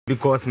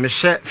because me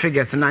share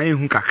figures na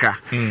ehun kakra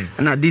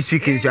na this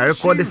weekend you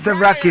recorded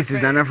several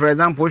cases na for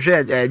example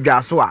share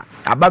dwaso a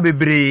aba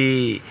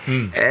bebre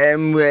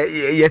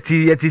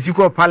yeti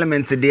speaker of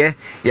parliament there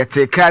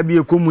yeti ka bi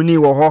ekomuni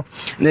wo ho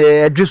na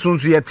adweso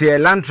yeti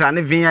lantra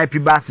ne VIP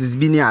buses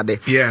bi ni ade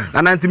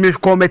na nanti me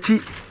ko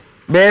machi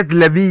bed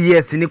 11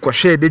 years ni ko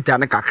share data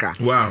na kakra.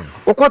 Wow.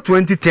 Oko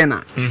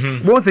 2010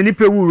 bonse ni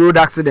pewu road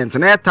accident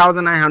na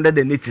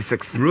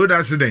 1986. Road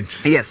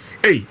accident. Yes.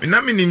 Hey,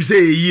 na me nim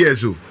say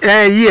years o.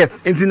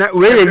 Yes. Intina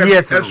we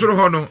years. Esro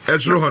hono.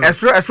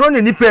 Esro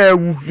ni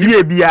pewu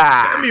ye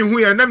bia. Na me hu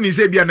ya na me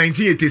say bia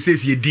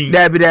 1986 ye din.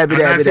 Dabi.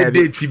 Na say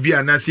date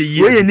bia na say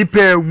ye. We ni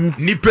pewu.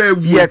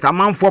 Yes,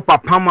 amanfo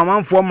papa,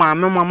 amanfo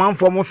mama,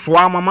 amanfo mo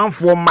soa,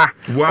 amanfo ma.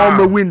 All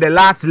the win the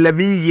last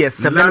 11 years,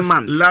 7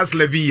 months. Last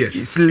 11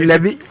 years.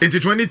 Into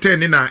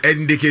 2010 na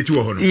indicate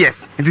wo hono.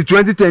 Yes, into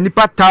 2010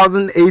 nipa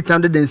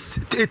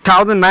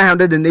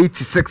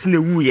 1986 na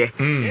wuye.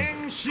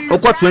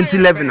 Oko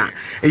 2011 na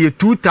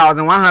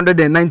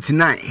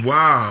 2199.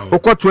 Wow.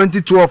 Oko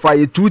 2012 a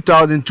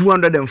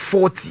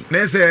 2240.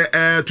 Na say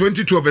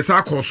 2012 e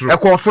sa kosoro. E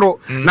kosoro.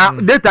 Na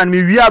data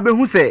mi wi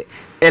abehu say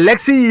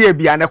election year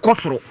bia na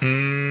kosoro.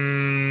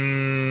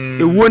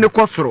 Ewo ne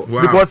kosoro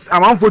because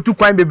amanfo tu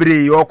kwan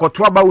bebre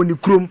okoto aba woni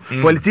krom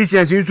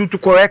politicians yin to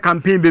correct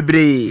campaign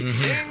bebre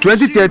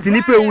 2013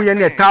 nipa ewu ye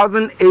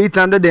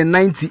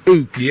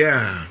 1898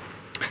 yeah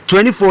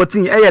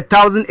 2014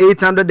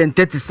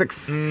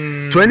 1836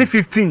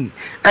 2015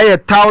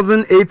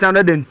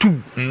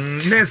 1802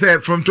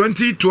 from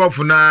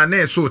 2012 na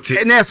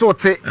so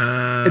te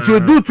it will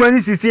do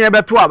 2016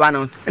 beto aba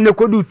no and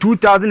ko do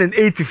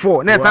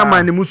 2084 na some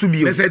man musu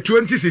bi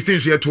 2016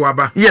 so yeto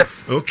aba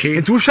yes okay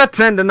it will show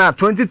trend na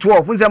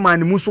 2012 unse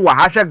man musu wa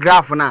hasha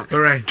graph na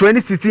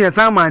 2016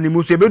 some man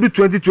musu be do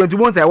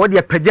 2021 say what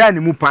dey pagya ni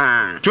mu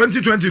pa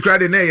 2020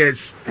 crowd na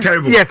yes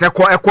terrible yes e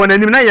ko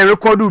nanim na ye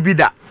record bi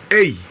da.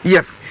 Hey.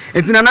 Yes.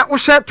 Intina na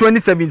usha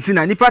 2017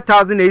 na nipa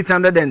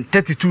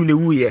 1832 ne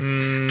wuye.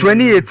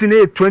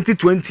 2018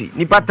 2020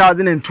 nipa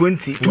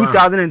 1020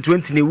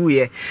 2020 ne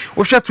wuye.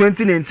 Usha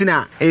 2019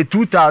 na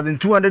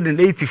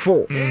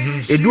 2284.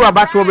 Edu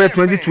abato be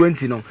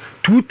 2020 no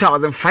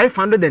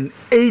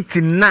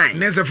 2589.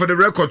 Nessa for the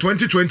record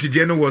 2020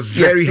 Diano was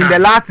very high. In the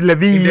last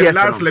 11 years. In the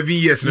last 11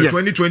 years no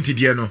 2020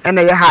 Diano. And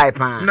they high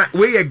pa. Na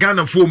we ye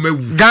Ghana for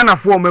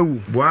mewu.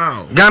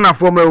 Wow. Ghana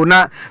for mewu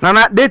na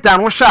data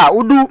no sha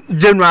udu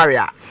January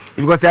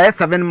because I have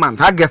 7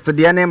 months. I guess the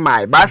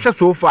NMI, but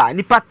so far,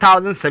 nipa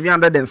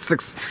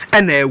 1706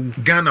 and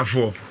Ghana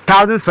for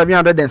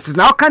 1706.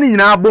 Now can you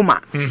now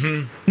boma?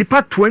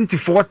 Nipa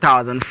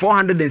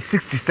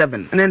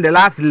 24,467, and in the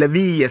last 11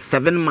 years,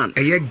 7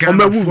 months. A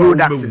Ghana road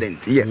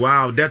accident. Yes.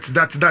 Wow, that's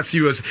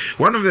serious.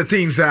 One of the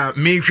things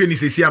main training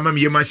is here. Mama,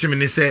 you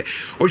machine say,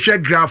 "Osha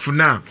graph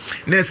now."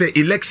 Now say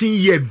election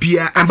year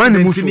beer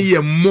accident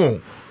year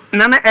more.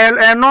 Nana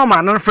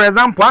normal no for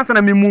example ansa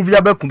na me move ya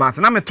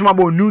Kumasi na me toma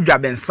bo New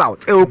Jaben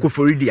South e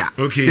Okoforidia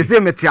okay say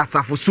me ti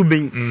asafo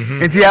suben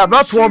enti ya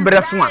ba to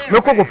brefo a me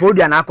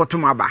Okoforidia na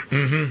akotoma ba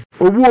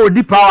obu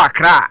odi power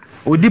kra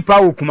odi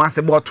power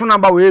Kumasi bo to na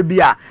ba we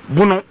bia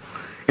bono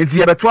enti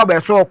ya beto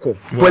aba so oko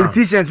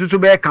politicians so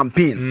be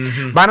campaign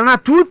banana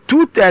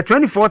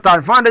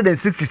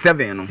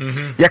 24,467 no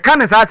ya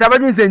kan sa acha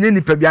badin se nye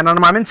nipa bia na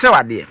ma me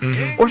nchewade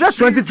o sha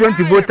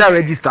 2020 voter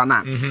register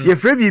na ye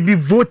free bi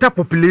voter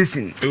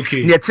population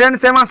ne chen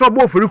se ma so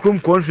bo ofori krom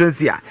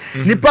constituency a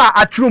nipa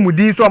atro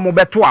mudi so mo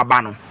beto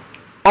aba no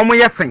omo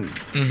yesen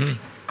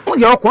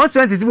your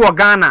constituency wo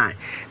Ghana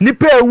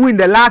nipa ewu in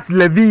the last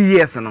 11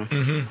 years no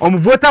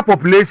voter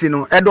population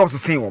no edo so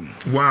sen wo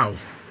wow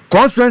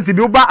constituency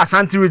bi oba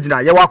Ashanti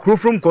Region ye wa kro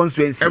from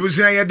constituency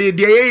ebusia ye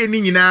de ye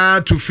ni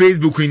nyina to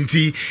Facebook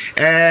nti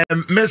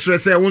mesre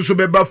say won so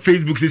beba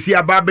Facebook se si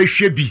aba ba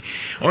hwe bi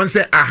on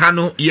say aha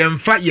no ye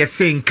mfa ye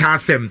sen ka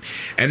asem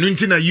enu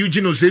nti na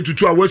Eugene o say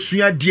tutu a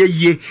wasua de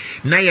ye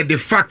na ye the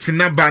fact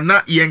na ba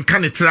na ye nka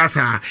ne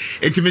trasa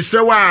enti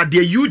mesre wa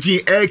de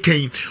Eugene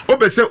eken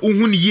obese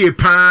ohun ni ye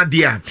pa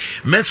de a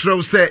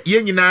mesre say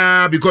ye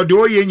nyina because de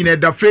o ye nyina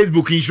da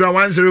Facebook insura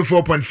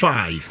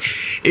 104.5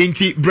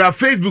 enti bra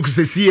Facebook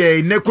se si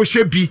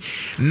nekoshe bi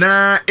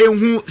na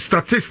ehu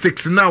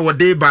statistics na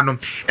wode ba no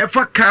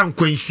efa kan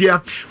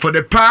kwanhia for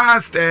the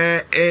past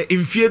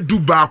infie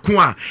duba ko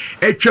a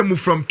etwam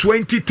from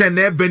 2010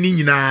 eba ni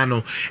nyina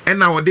no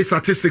na wode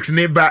statistics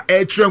na ba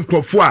etre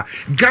nkofo a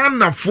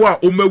Ghana fo a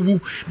omawu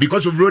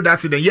because of road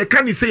accident ye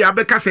kan say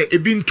abeka say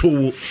ebi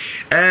ntowo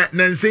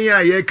na nsen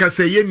ya ye ka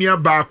say ye nua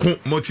ba ko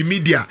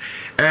multimedia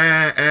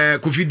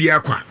kofidia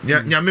kwa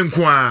nyame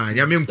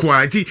nko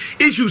a ti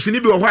issues ni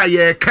bi wo a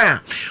ye kan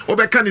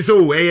obeka ni say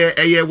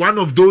one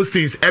of those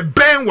things a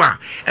benwa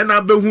and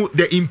abehu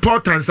the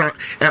importance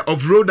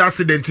of road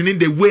accident in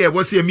the way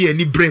was me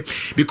any break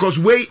because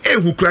way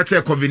who crash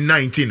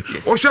COVID-19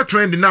 osha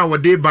trend now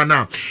what day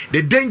bana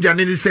the danger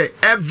is say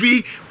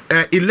every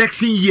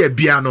election year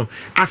biano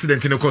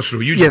accident in the coast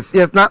road. Yes,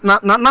 na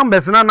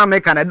numbers na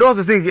make and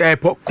those say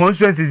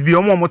constituencies be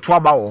omo to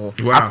aba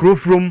akro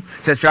from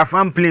Central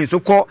Farm Plain so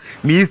call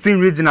Eastern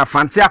Region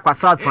Ashanti Akwa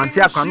South Ashanti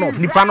Akwa North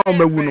nipa na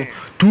omawu no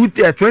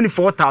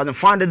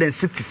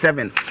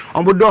 24,567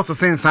 ombo those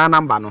say san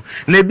number no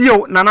na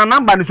bio na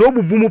number no so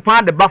obubu mu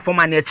pa de ba form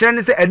na e kire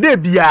ne say e dey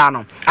bia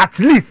no at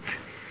least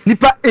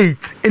nipa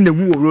 8 in the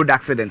road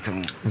accident.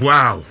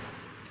 Wow.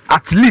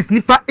 At least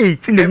nipa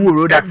 8 in the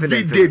road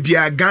accident. Every day be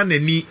a Ghana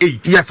ni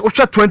 8. Yes,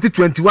 Osha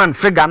 2021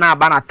 figure na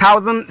about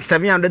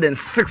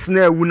 1,706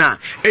 na wuna.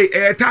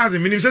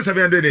 1,000 minimum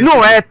 700. No,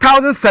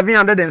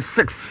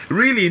 1,706.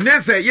 Really?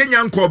 Nessa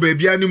yenyan ko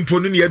baby anim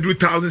ponu ni edru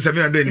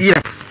 1,700.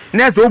 Yes.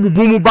 Nessa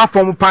obubu mu ba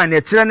form pan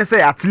e kire ne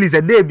say at least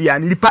a day be a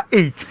nipa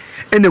 8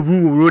 in the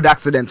road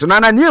accident. Na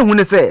na hu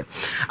ne say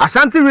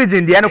Ashanti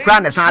region de enokra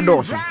na san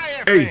doso.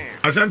 Hey,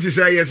 Ashanti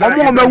say yes.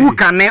 Omo mawu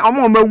kane,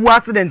 omo mawu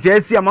accident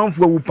e si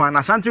amanfo awu pan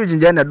Ashanti region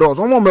je na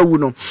doso. Omo mawu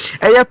no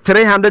e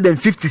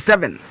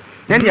 357.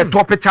 Then your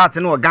top chart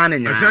no Ghana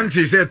nya.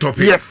 Ashanti say top.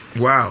 Yes.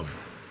 Wow.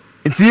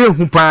 Nti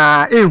ehu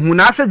pa ehu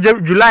na after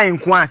July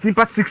nkwa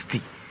sniper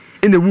 60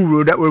 in the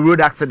road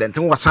accident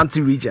in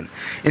Ashanti region.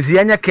 Nti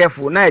yenya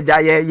careful na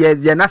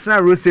ye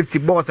national road safety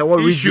board say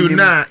what issue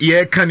na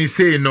ye can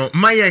say no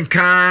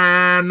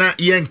mayenka na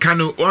yenka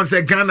no on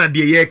say Ghana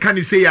de ye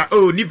can say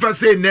oh nipa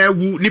say na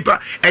wu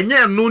nipa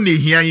enye no na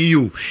hian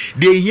you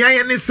de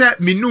hian ne say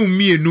minu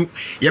mienu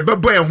ye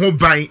bebo e ho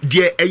ban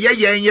de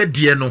eye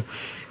de no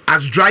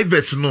as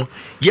drivers no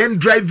yen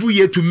drive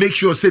here to make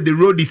sure say the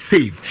road is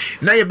safe.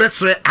 Now your best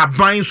friend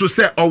aban so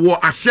say or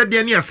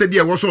asede ni asede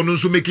e was on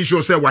so making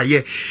sure say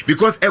why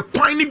because e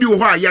kwan ni bi wo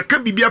ha ya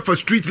can be for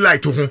street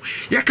light ho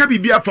ya can be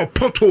for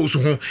potholes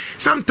ho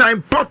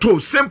sometimes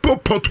pothole simple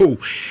pothole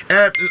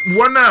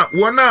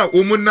wana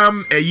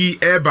omunam eyi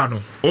eba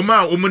no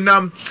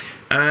omunam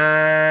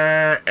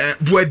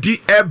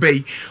buadi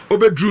ebe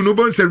obedru no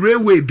bon say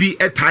railway bi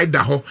tied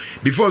da ho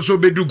before so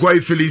bedu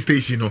Goi filling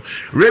station no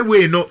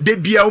railway no de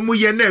bia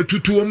omuye na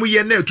tutu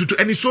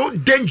and it's so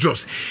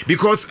dangerous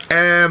because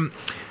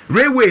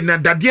railway na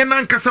dadie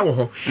na nkasa wo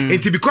ho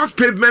because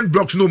pavement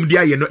blocks no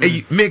mdia ye no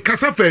me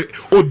kasa fe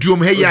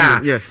odium he ya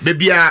be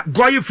bia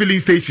Goi filling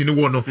station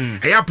wo no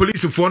eya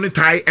police for no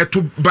tie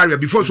eto barrier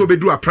before so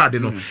bedu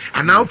aprade no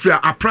and now for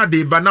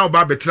aprade ba now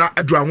ba betra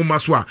adu ahoma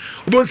so a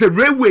obon say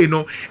railway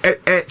no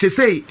to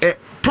say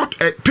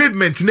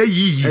pavement na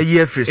yi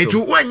it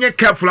when you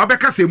careful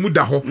abeka say mu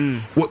da ho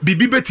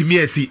bibi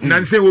betimi asi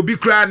nan say obi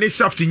kra ne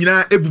shaft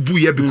nyina ebubu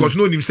ye because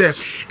no nim say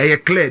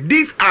clear.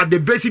 These are the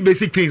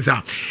basic things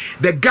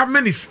the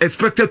government is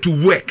expected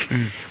to work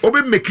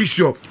obi make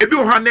sure ebi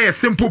o ha na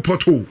simple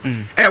pothole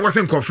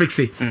wasn't go fix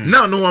it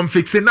now no one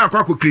fix it now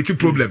kwa create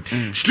problem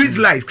street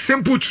light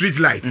simple street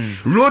light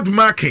road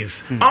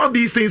markings all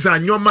these things are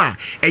normal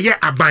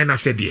aban na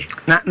said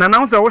na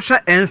now say wo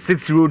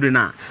N6 road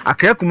na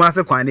akra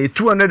Kumase kwan na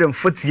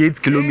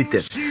 248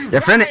 kilometers.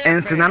 Your friend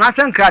Ensi na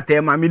nation krate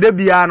ma me de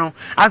bia no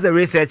as a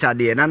researcher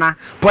there na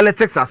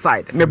politics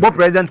aside me bo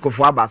president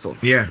Kofu Abaso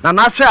na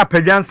na hwe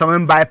apadwan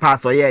some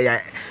bypass or ya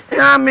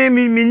me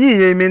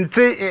nyi me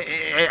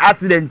nte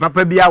accident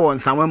papa bia won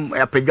some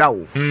apadwa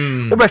wo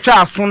wo be hwe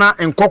aso na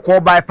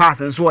nkokko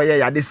bypass nso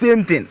ya the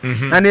same thing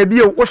na na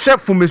bia wo hwe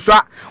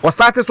fumeso o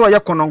start so ya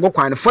konongo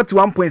kwan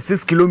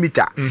 41.6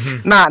 kilometer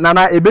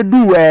na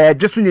ebedu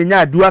jesu nyenya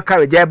adua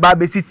carriage e ba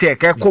besi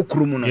tek e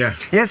kokrum no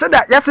yen so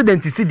that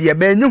accident si de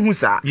be nyu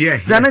sa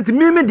zanent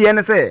me de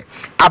ne say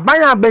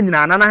abanya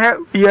abanyina na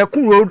ye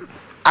ku road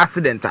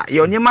accident ye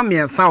onyema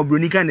miensa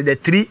obronika ne the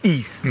 3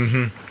 E's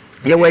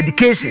your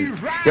education,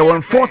 your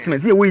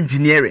enforcement, your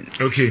engineering.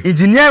 Okay.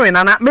 Engineering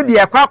and maybe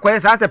a quack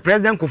as a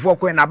president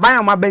Kufoko and a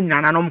bioma ben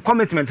and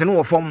commitment in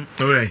no form.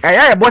 Alright.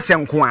 A boss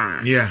and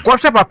quan. Yeah.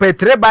 Quasha papa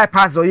 3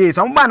 bypass or yes,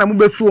 some banner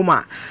mube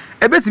suma.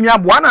 A bit me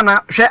up one and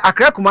share a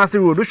crack Kumasi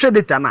road, share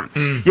the tana.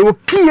 You will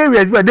key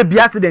areas where the be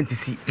accident to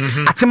see.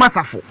 At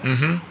Chimasafo.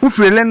 If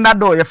you lend that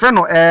door, your friend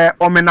or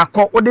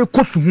Menako or the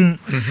Kosum,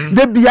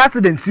 the be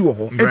accident see. It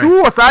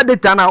was a de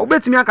tana, obey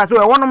me a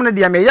castle, one of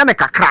the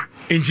America.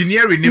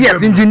 Engineering.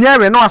 Yes,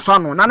 engineering, no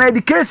son, and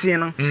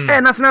education,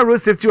 National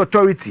Road Safety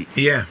Authority.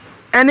 Yeah.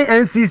 Any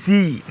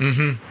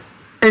NCC.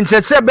 And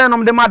Cheche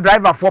Benum de my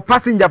driver for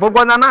passenger for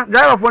Gonana,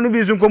 driver for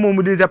Nibis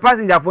Communis, a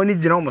passenger for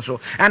Nijinomoso,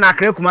 and I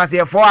create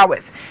Kumasi 4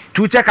 hours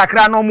to check a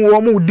crown no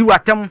more do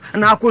at them,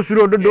 and I could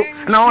do,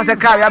 and I want to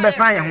carry a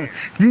sign.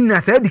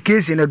 Dinner's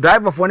education, a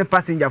driver for any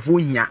passenger for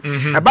here.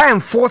 By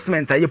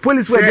enforcement, your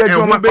police were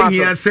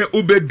here, say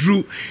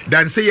Ubedru,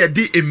 than say a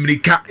D.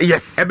 Emrika.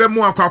 Yes,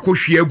 Ebemo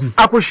Akoshiegu.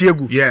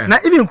 Akoshiegu. Yeah. Now,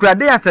 even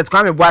Crade said,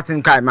 come and watch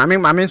in Kai,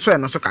 Mammy, so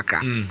and also Kaka.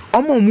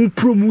 Omo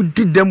Promu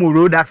did them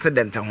road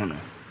accident.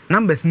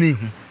 Numbers ni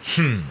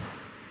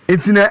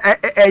it's in a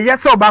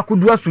yes or back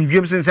could do some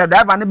dreams and said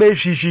I've an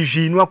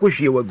she no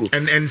she go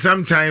and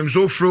sometimes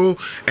so fro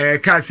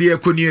Cassia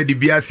Conia de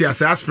Biasia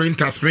as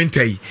sprinter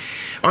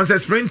on the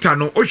sprinter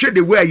no oshe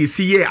the way you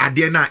see here at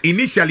the na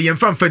initially and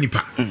fan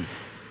fanipa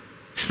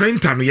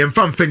sprinter no yem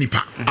fan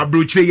fanipa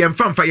abroach yem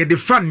fan fire the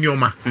fan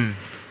nyoma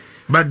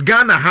but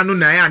Ghana hanu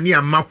na ya ni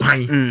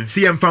amakwan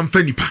si yemfa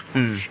mfa nipa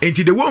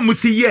enti the one mu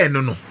si ye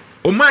no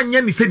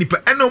omanya ni se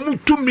nipa ena omu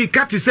tumri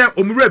kati se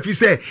omura fi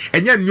se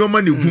enya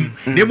nyoma na egum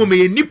na emo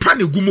me nipa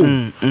na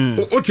egum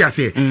o ti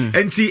ase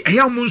enti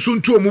eya omu nso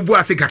ntu omu bu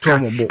ase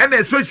kakra ena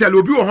especially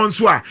obi wo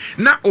honso a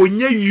na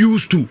onye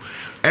used to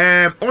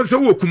on se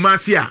wo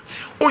kumase a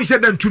on she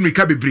dan tumri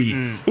ka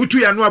bebre utu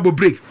ya no abo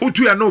break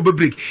utu ya no obo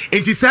break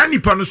enti sa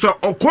nipa no so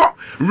okọ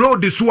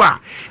road so a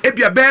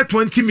ebia be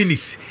 20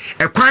 minutes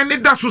ekwan ne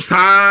da so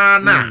saa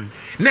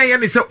na ya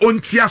ne se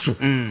ontia so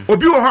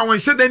obi wo ha won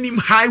she dan nim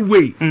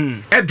highway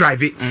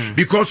drive it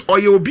because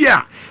oye obi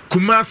a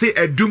kumase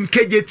edum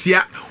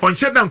kejetia on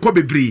she dan ko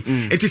bebre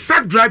enti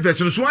sack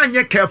drivers no so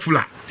anye careful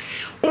a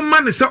o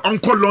man say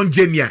onko long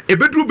journey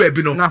ebedru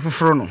baby no na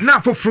foforo no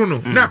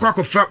na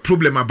akwa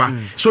problem aba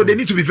so they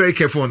need to be very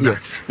careful on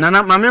that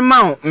nana mama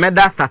ma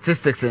meda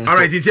statistics all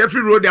right it's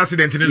every road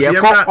accident in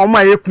the o ma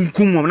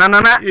yekunkum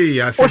nana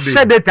o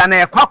share data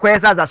na akwa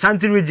as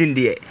Ashanti region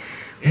there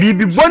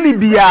bibi boni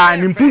bia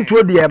ni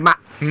mpuntuo de ma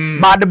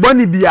ba de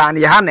boni bia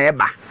na ha na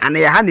eba ana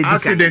ya ha na dika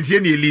accident ye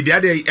na lead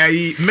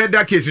ai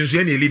meda case nso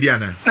ye na lead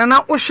ana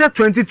nana o share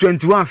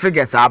 2021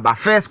 figures aba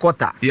first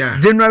quarter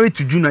January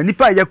to June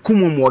nipa ya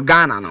kumum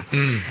Ghana no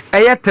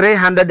eye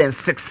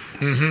 306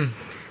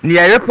 ni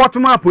a report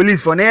ma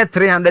police for na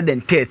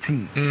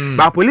 313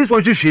 ba police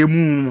won hwehwe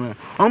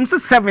mu se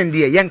 7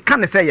 there yen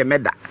kan say ye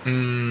meda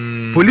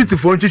police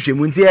for hwehwe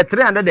mu nti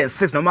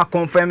 306 no ma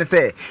confirm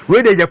say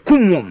we dey ya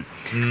kumum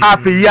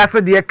afi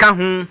yase de ka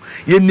ho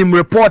ye nim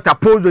reporter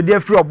pose de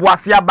free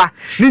oboase aba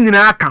ni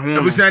nyina ka ho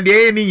abusan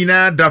de ni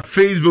nyina da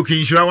Facebook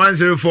insura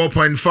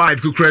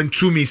 104.5 kukran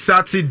to me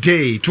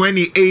Saturday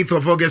 28th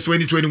of August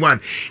 2021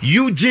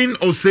 Eugene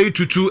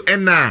Osei-Tutu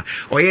ena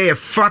oye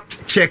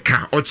fact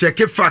checker or check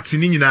facts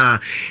ni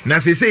nyina na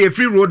say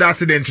free road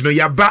accident no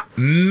yaba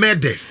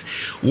medes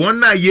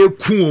wona ye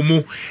ku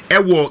omo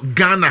ewo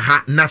Ghana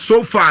ha na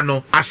so far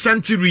no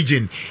Ashanti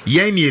region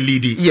ye ni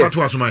lead what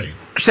was my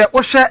she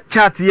o she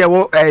chat ye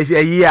wo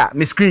a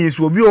me screen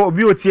so obi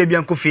o tie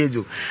bia nko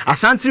Facebook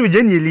Ashanti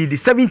region ye lead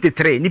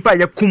 73 nipa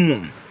ye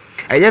kumum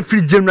eye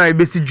free January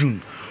besi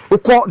June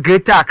oko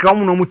Greater Accra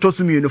no mo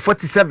tosu mi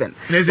 47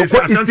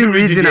 oko Ashanti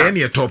region ye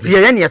ne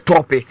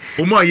top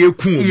omo ye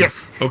kumum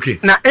yes okay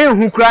na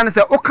enhu kra na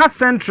say oka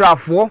central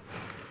for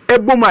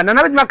eboma na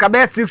bejima ka be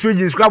 6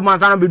 regions kra bo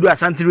ansa na bedu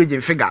Ashanti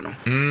region figure no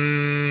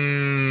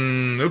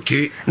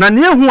okay na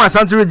ne hu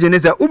Ashanti region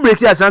is u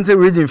break Ashanti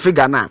region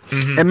figure na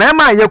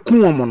emema ye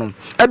kuom no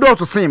edo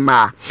to sen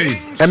ma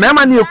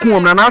emema ne ye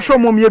kuom na hwo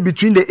mom ye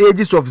between the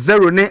ages of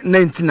 0 and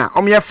 19 na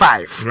om ye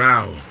 5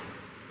 wow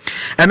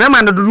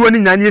emema na dodo ni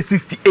nyanye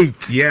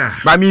 68 yeah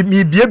ba mi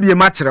biebie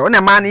ma kire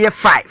na ma ne ye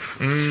 5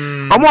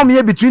 omom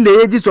ye between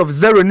the ages of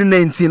 0 and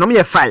 19 om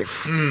ye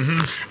 5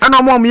 and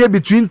omom ye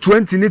between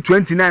 20 and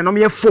 29 om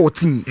ye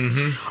 14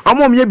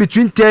 omom ye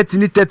between 30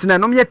 and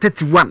 39 om ye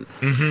 31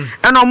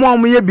 and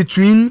omom ye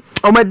between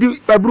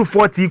omedi abru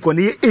 40 ko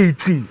ne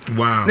 18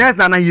 wow next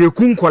na ye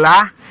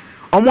kunkola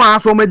omo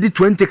aso omedi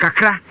 20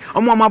 kakra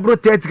omo amabro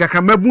 30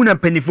 kakra mabu na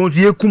penifon so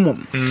ye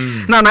kumom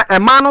na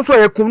ema no so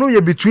ye kum no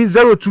ye between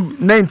 0 to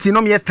 19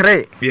 no ye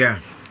 3 yeah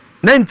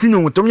 19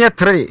 no to ye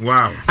 3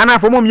 wow ana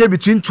for mom ye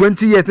between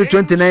 20 years to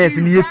 29 years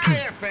ni ye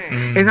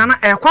 2 ezana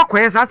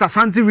ekwakoye sa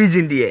Ashanti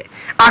region there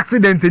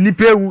accident ni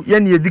pewu ye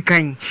ne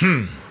edikan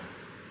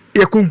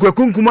ye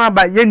kunkuma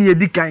ba ye ne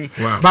edikan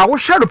ba wo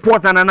share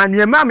report na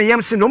nyema me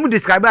yem se no mu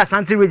describe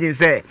Ashanti region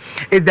say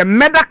is the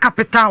mega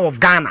capital of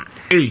Ghana.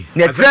 Hey,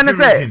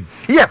 say,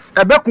 yes,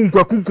 a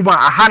kunkuma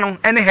aha no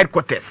any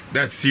headquarters.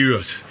 That's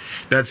serious.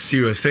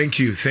 Thank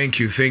you.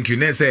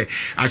 Let's say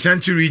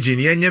Ashanti region,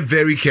 you're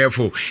very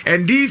careful.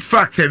 And these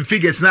facts and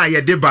figures now,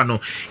 you're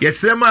debano.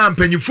 Yes, Lema and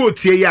Pennyfo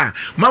Tia,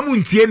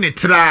 Mamuntie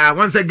netra.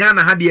 Once a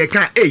Ghana had the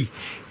account,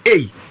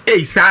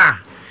 hey, sir.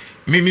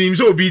 Minim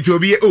so be to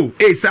be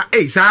sa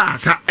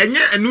enye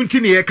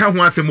enunti ne ye ka ho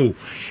asemo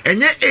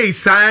enye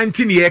sa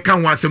anti ne ye ka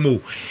ho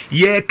asemo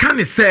ye ka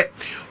ne se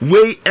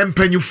we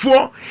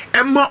empanyufo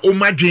emma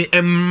omadwen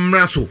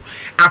emra so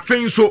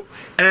afen so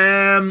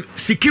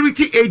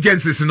security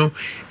agencies no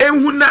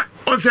enhu na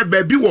on se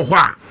baabi wo ho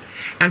a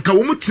anka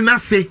wo mutena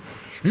se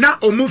na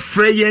omu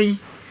frɛ yen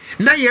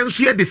na yen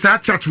so ye de sa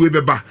chat we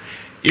beba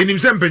yenim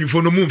se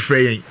mpanyufo no mu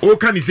mfrɛ yen o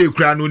ka ni se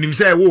kura no nim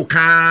se wo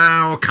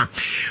ka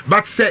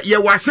but say ye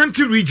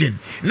Ashanti region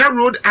na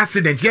road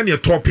accident ye ne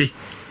topi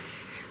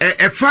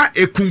efa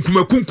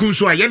kunkum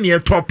so a ye ne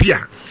topi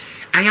a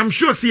I am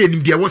sure see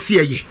yenim de wo se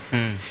ye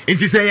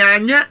enti se ya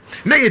anya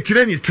na ye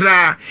tire ni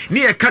tra ne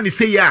ye ka ni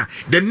se ya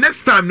the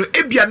next time no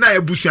ebia na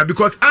ebusua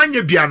because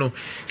anya bia no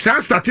some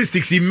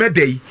statistics in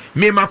medai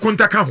me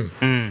makonta ka ho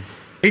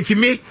enti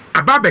me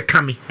ababe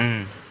ka me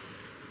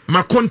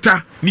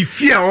makonta ni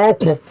fear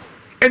okọ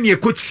ene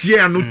ekochie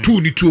ano tu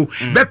ni tuo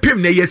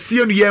bepem na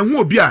yesie no ye hu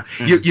obi a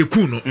ye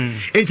ku no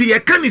enti ye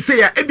kan say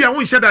ya ebia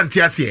won hyada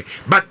ntiase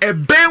but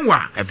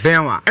ebenwa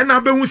ena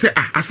behu say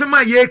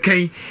asema ye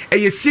kan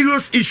a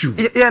serious issue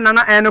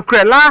na eno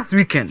kre last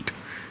weekend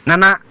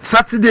Nana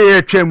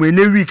Saturday train we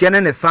ne weekend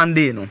and a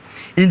Sunday no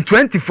in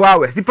 24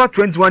 hours nipa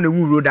 21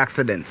 ewu road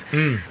accident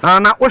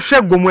na wo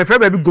hwe gomu efe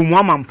baby gomu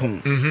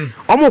amampon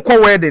omo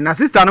ko wedding na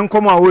sister no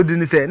komo a wodi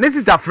ni say ne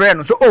sister friend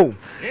no so oh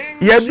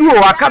yadu o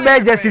aka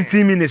be just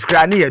 15 minutes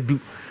kra na yadu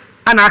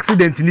an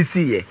accident ni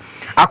see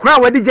akra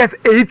wedi just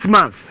 8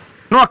 months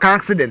no ka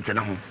accident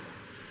na ho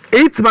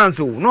 8 months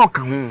o no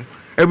ka ho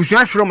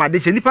ebusuan hwero ma de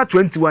hye nipa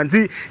 21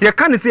 ti ye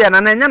ka ne say na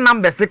nya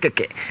numbers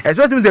keke e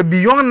so tumi say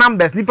beyond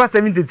numbers nipa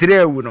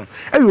 73 ewu no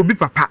e obi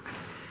papa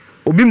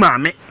obi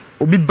maame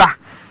obi ba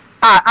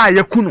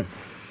yakuno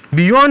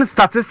beyond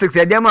statistics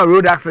ya dem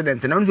road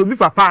accident na obi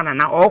papa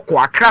na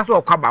okọ akra so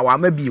okwa wa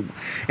ma biu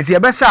nti ye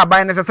be sha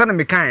aban ne sese na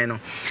mekan no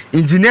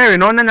engineering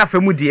na onanya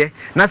famu de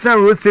national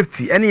road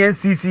safety any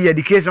NCC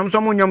education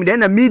so mo nyom de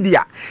na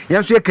media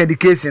yen so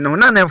education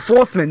na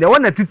enforcement de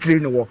wona titire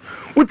ni wo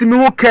utimi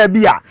wo ka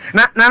bia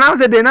na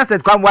say de na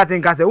set kwa what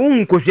nka say wo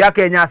nkosua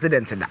ka enya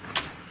accident da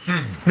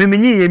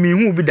memenyi ye mi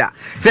hu bi da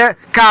say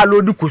car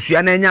load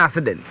kosua na enya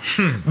accident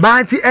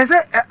ba nti ese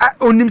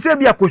onim say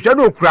bia kosua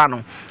na okura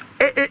no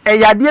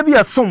yade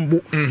bia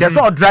sombo je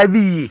so drive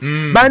yi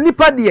ba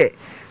nipa de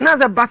na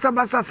say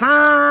basa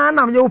sa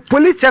na me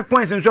police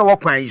checkpoints nso wo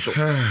kwan yi so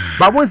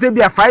ba bon say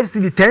bia 5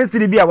 city 10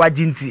 city bia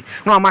wajinti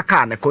na ma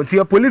car na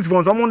konti police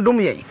phones o mon dom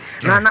ye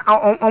na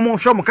o mon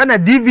show mo kana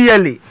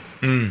DVLA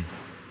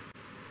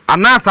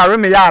Anas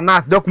areme ya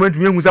Anas document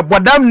we hu say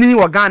bodam ni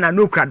wo Ghana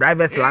no kra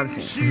driver's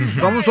license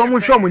so mo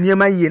show mo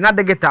niema yie na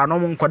degeta no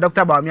mo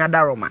doctor ba mi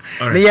adaroma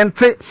ne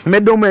yente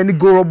medom ani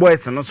goro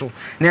boys no so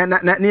ne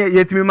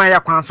yetimi ma ya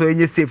kwan so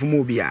enye safe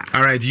mo bia.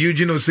 All right,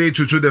 Eugene Osei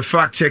to the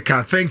fact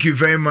checker, thank you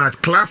very much.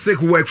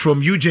 Classic work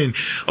from Eugene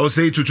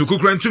Osei to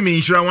Kukran to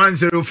me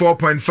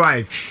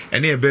 104.5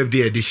 and a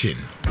birthday edition.